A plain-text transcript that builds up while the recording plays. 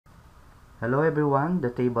Hello everyone, the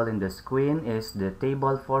table in the screen is the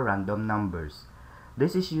table for random numbers.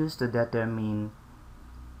 This is used to determine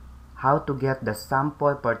how to get the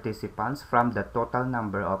sample participants from the total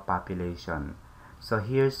number of population. So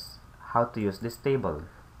here's how to use this table.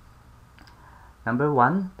 Number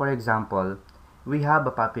 1, for example, we have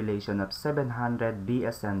a population of 700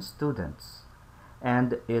 BSN students,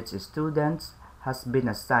 and each student has been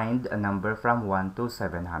assigned a number from 1 to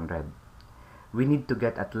 700. We need to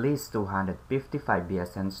get at least 255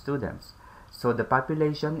 BSN students. So the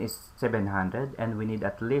population is 700 and we need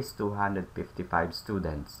at least 255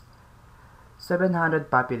 students. 700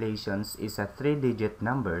 populations is a 3-digit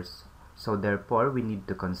numbers, so therefore we need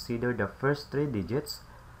to consider the first 3 digits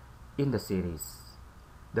in the series.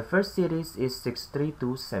 The first series is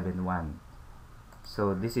 63271.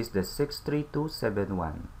 So this is the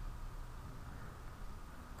 63271.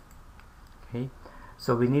 Okay,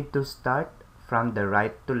 so we need to start from the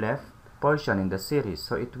right to left portion in the series,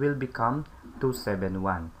 so it will become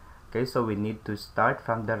 271. Okay, so we need to start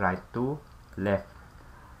from the right to left.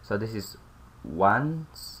 So this is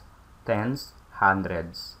ones, tens,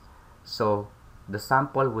 hundreds. So the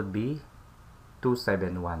sample would be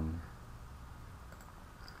 271.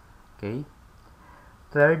 Okay.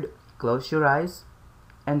 Third, close your eyes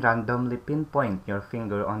and randomly pinpoint your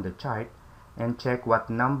finger on the chart and check what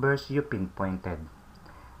numbers you pinpointed.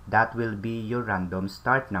 That will be your random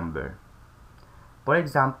start number. For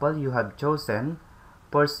example, you have chosen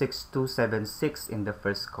 46276 in the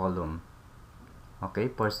first column. Okay,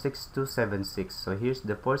 46276. So here's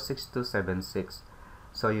the 46276.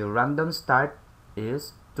 So your random start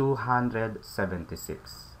is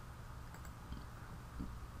 276.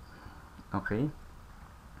 Okay.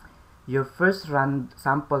 Your first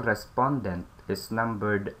sample respondent is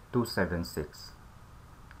numbered 276.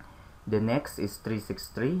 The next is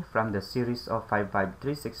 363 from the series of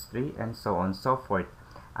 55363 and so on and so forth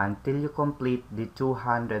until you complete the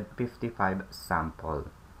 255 sample.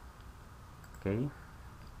 Okay.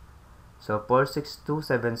 So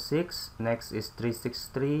 46276, next is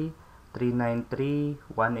 363, 393,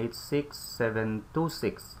 186,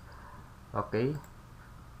 726. Okay.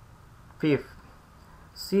 Fifth,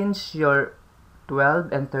 since your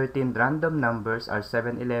 12 and 13 random numbers are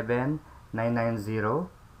 711, 990,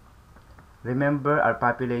 remember our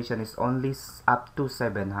population is only up to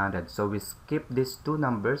 700, so we skip these two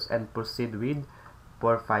numbers and proceed with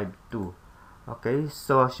 452. Okay,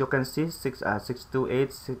 so as you can see,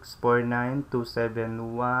 628, 649,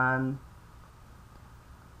 271,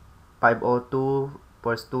 502,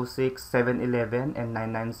 426, 711, and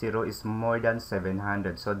 990 is more than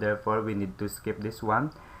 700. So therefore, we need to skip this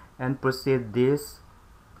one and proceed this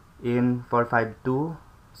in 452,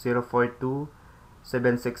 042,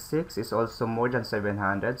 766 is also more than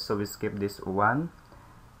 700. So we skip this one.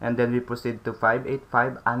 And then we proceed to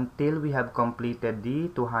 585 until we have completed the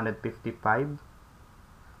 255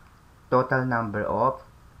 total number of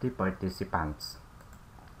the participants.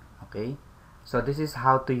 Okay. So this is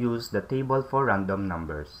how to use the table for random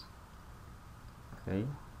numbers. Okay.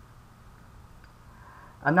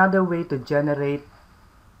 Another way to generate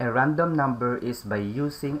a random number is by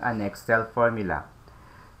using an Excel formula.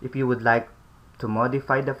 If you would like to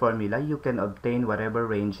modify the formula, you can obtain whatever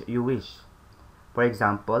range you wish. For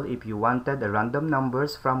example, if you wanted the random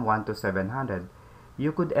numbers from 1 to 700,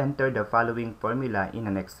 you could enter the following formula in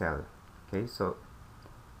an Excel. Okay, so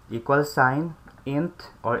equal sign, int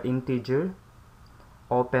or integer,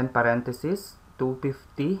 open parenthesis,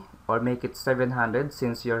 250 or make it 700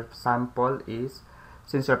 since your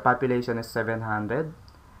population is 700,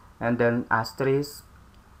 and then asterisk,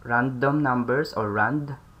 random numbers or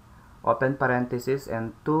rand, open parenthesis,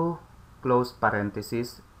 and 2 close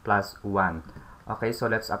parenthesis plus 1. Okay, so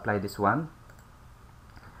let's apply this one.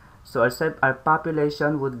 So our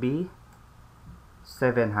population would be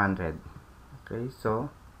 700. Okay, so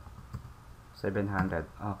 700.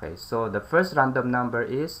 Okay, so the first random number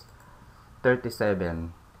is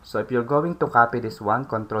 37. So if you're going to copy this one,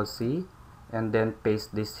 Control C, and then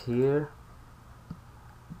paste this here,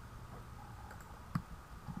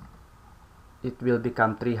 it will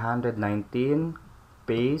become 319,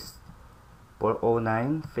 paste,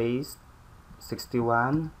 409, paste,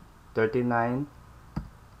 61, 39,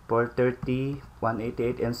 430,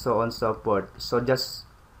 188, and so on and so forth. So just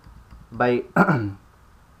by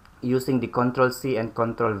using the Control C and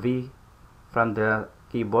Control V from the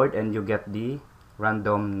keyboard, and you get the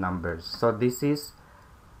random numbers. So this is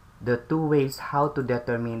the two ways how to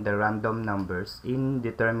determine the random numbers in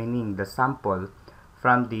determining the sample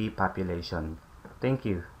from the population. Thank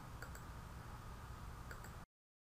you.